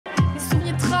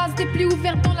face, des plaies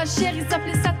ouvertes dans la chair, ils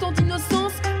appelaient ça tant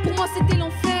d'innocence. Pour moi c'était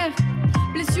l'enfer.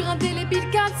 Blessure indélébile,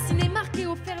 calcinée, marquée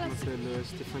au fer. Je m'appelle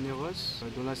Stéphane Ross.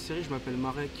 Dans la série, je m'appelle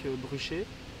Marek Bruchet.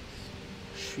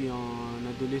 Je suis un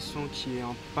adolescent qui est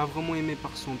pas vraiment aimé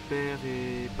par son père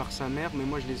et par sa mère, mais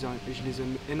moi je les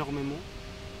aime énormément.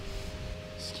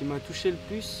 Ce qui m'a touché le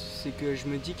plus, c'est que je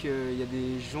me dis qu'il y a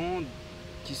des gens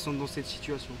qui sont dans cette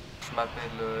situation. Je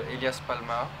m'appelle Elias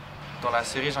Palma. Dans la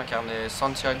série, j'incarnais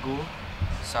Santiago.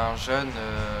 C'est un jeune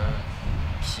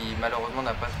qui malheureusement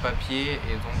n'a pas de papier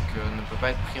et donc ne peut pas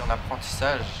être pris en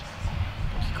apprentissage.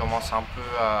 Donc il commence un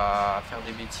peu à faire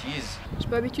des bêtises. J'ai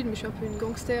pas l'habitude, mais je suis un peu une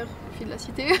gangster, fille de la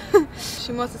cité.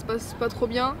 Chez moi ça se passe pas trop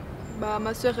bien.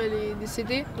 Ma soeur elle est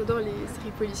décédée, j'adore les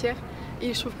séries policières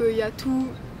et je trouve qu'il y a tout,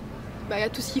 il y a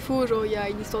tout ce qu'il faut, genre il y a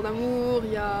une histoire d'amour,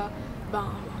 il y a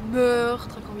un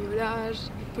meurtre, un cambriolage,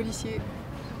 policier.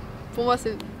 Pour moi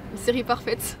c'est une série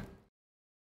parfaite.